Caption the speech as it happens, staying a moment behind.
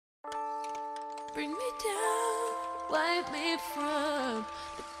Bring me down, wipe me from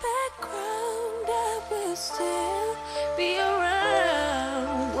the background. I will still be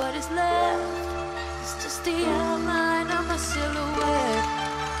around. What is left is just the outline of my silhouette.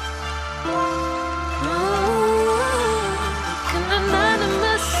 Can I line of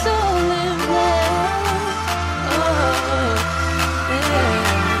my soul in red?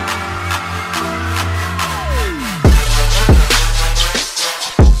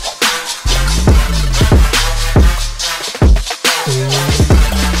 Yeah.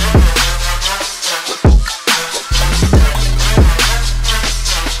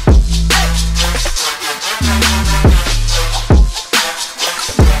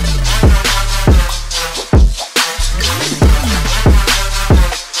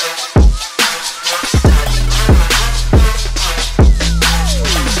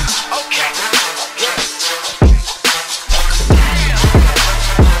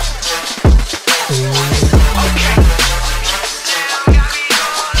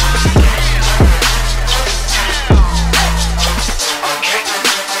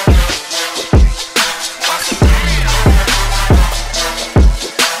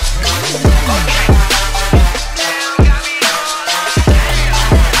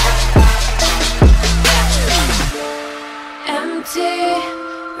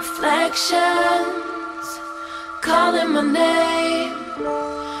 Reflections calling my name,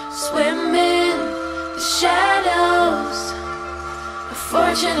 swimming the shadows of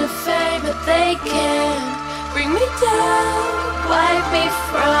fortune and fame, but they can't bring me down, wipe me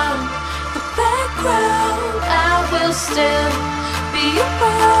from the background. I will still be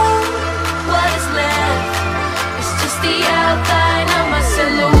around. What is left is just the outline of my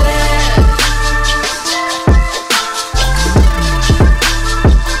silhouette.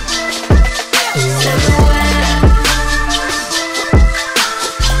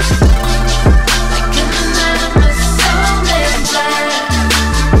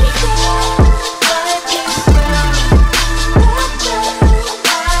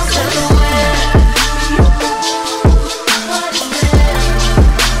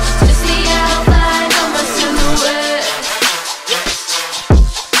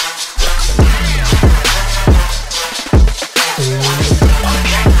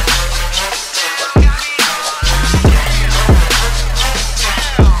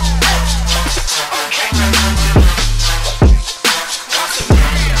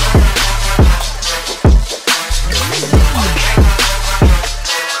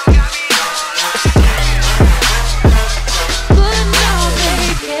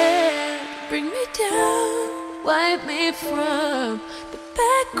 Wipe me from the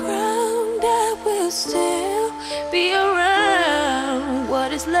background. I will still be around.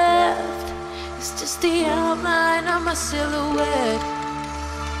 What is left is just the outline of my silhouette.